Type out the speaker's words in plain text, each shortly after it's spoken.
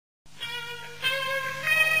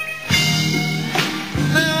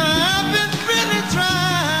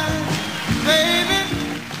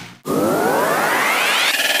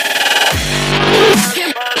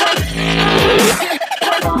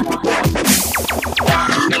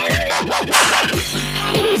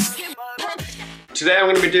today I'm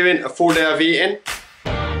going to be doing a full day of eating.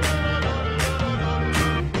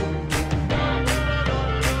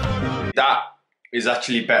 That is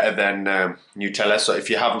actually better than Nutella, so if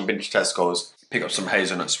you haven't been to Tesco's, pick up some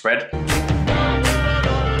hazelnut spread.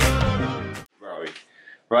 Where are we?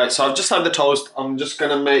 Right, so I've just had the toast. I'm just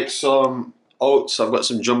going to make some oats. I've got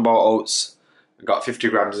some jumbo oats. I've got 50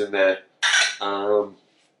 grams in there. And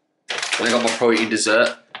I got my protein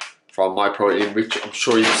dessert from My Protein, which I'm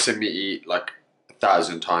sure you've seen me eat like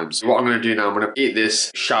 1,000 times. What I'm going to do now, I'm going to eat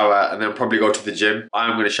this, shower, and then probably go to the gym. I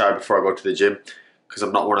am going to shower before I go to the gym, because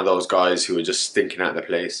I'm not one of those guys who are just stinking out the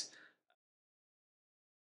place.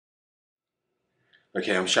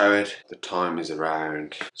 Okay, I'm showered. The time is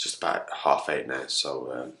around, it's just about 8:30 now,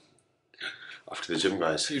 so off to the gym,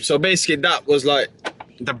 guys. So basically that was like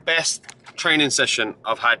the best training session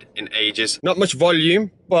I've had in ages. Not much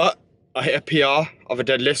volume, but I hit a PR of a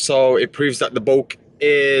deadlift, so it proves that the bulk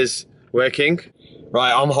is working.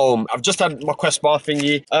 Right, I'm home. I've just had my Quest bar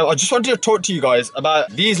thingy. I just wanted to talk to you guys about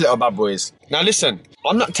these little bad boys. Now listen,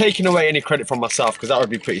 I'm not taking away any credit from myself, because that would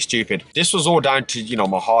be pretty stupid. This was all down to, you know,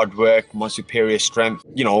 my hard work, my superior strength,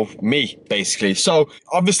 you know, me, basically. So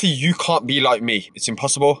obviously you can't be like me. It's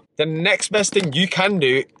impossible. The next best thing you can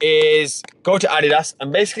do is go to Adidas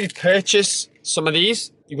and basically purchase some of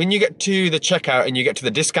these. When you get to the checkout and you get to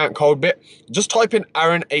the discount code bit, just type in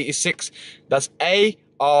Aaron86. That's AREN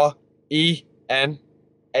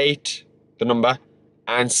 8, the number,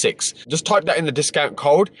 and 6. Just type that in the discount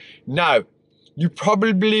code. Now, you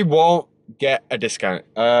probably won't get a discount.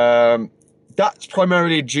 That's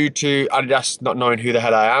primarily due to Adidas not knowing who the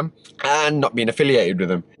hell I am and not being affiliated with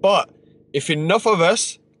them. But if enough of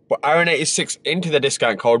us put Aaron86 into the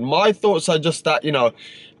discount code, my thoughts are just that, you know,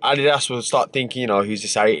 Adidas will start thinking, you know, who's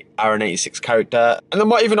this Aaron86 character? And they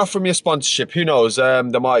might even offer me a sponsorship. Who knows?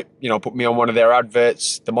 They might, you know, put me on one of their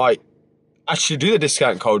adverts. They might actually do the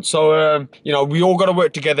discount code. So, you know, we all got to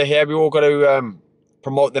work together here. We all got to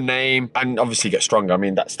promote the name and obviously get stronger. I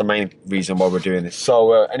mean, that's the main reason why we're doing this.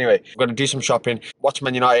 So anyway, we're going to do some shopping, watch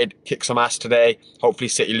Man United kick some ass today, hopefully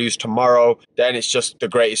City lose tomorrow. Then it's just the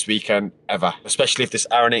greatest weekend ever, especially if this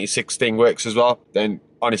Aaron86 thing works as well. Then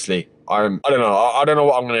honestly, I don't know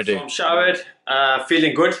what I'm going to do. So I'm showered,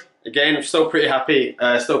 feeling good. Again, I'm still pretty happy,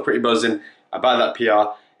 still pretty buzzing about that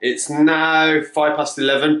PR. It's now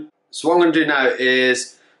 11:05. So what I'm going to do now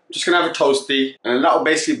is I'm just going to have a toasty, and that will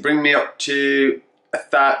basically bring me up to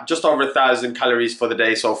just over 1,000 calories for the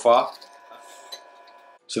day so far.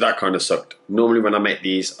 So that kind of sucked. Normally when I make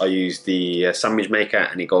these, I use the sandwich maker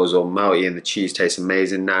and it goes all melty and the cheese tastes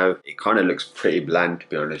amazing. Now it kind of looks pretty bland, to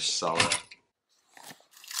be honest. So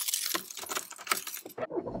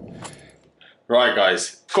right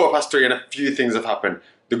guys, 3:15 and a few things have happened.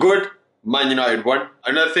 The good, Man United won.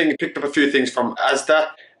 Another thing, picked up a few things from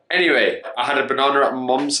Asda. Anyway, I had a banana at my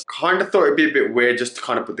mum's. Kind of thought it'd be a bit weird just to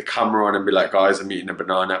kind of put the camera on and be like, guys, I'm eating a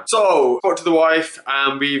banana. So, I spoke to the wife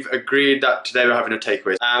and we've agreed that today we're having a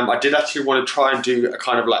takeaway. I did actually want to try and do a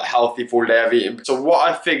kind of like healthy full day of eating. So what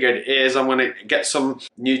I figured is I'm going to get some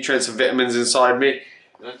nutrients and vitamins inside me.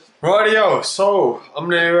 Rightio, so I'm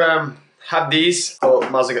going to have these. So I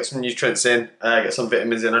might as well get some nutrients in, get some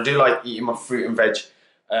vitamins in. I do like eating my fruit and veg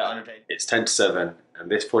on a day. It's 10:07 and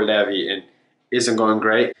this full day of eating isn't going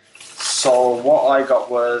great. So what I got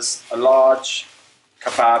was a large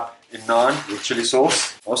kebab in naan with chili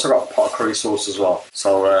sauce. I also got a pot of curry sauce as well.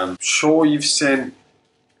 So I'm sure you've seen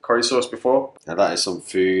curry sauce before. Now that is some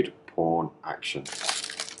food porn action.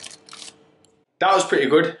 That was pretty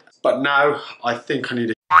good, but now I think I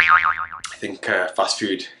need I think fast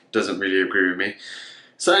food doesn't really agree with me.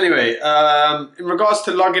 So anyway, in regards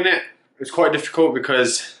to logging it, it's quite difficult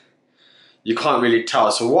because you can't really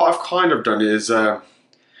tell. So what I've kind of done is I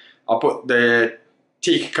put the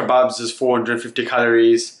tikka kebabs as 450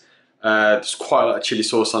 calories. There's quite a lot of chili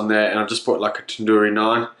sauce on there, and I've just put like a tandoori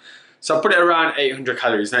naan. So I put it around 800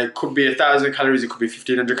 calories. Now it could be 1,000 calories, it could be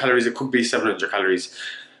 1,500 calories, it could be 700 calories.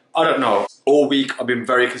 I don't know. All week I've been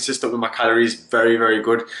very consistent with my calories, very, very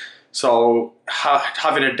good. So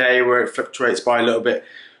having a day where it fluctuates by a little bit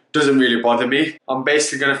doesn't really bother me. I'm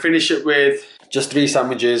basically going to finish it with just 3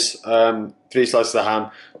 sandwiches, 3 slices of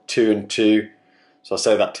ham, 2 and 2. So I'll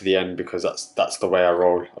say that to the end because that's the way I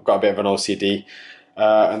roll. I've got a bit of an OCD.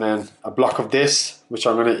 And then a block of this, which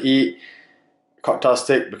I'm going to eat. Cocktail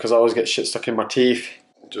stick because I always get shit stuck in my teeth.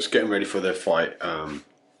 Just getting ready for the fight.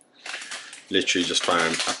 Literally just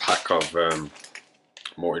trying a pack of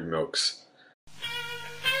malted milks.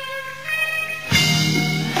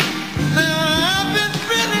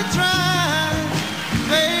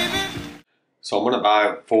 So I'm on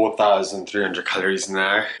about 4,300 calories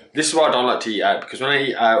now. This is why I don't like to eat out, because when I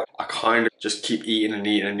eat out, I kind of just keep eating and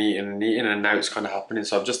eating and eating and eating, and now it's kind of happening.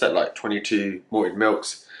 So I've just had like 22 malted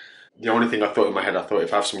milks. The only thing I thought in my head, I thought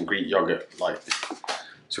if I have some Greek yogurt, like,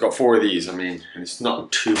 so I got 4 of these, I mean, and it's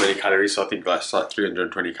not too many calories, so I think that's like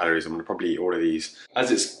 320 calories. I'm gonna probably eat all of these.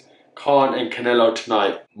 As it's Cant and Canelo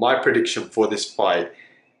tonight, my prediction for this fight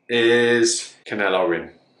is Canelo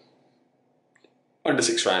win. Under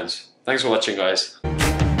 6 rounds. Thanks for watching, guys.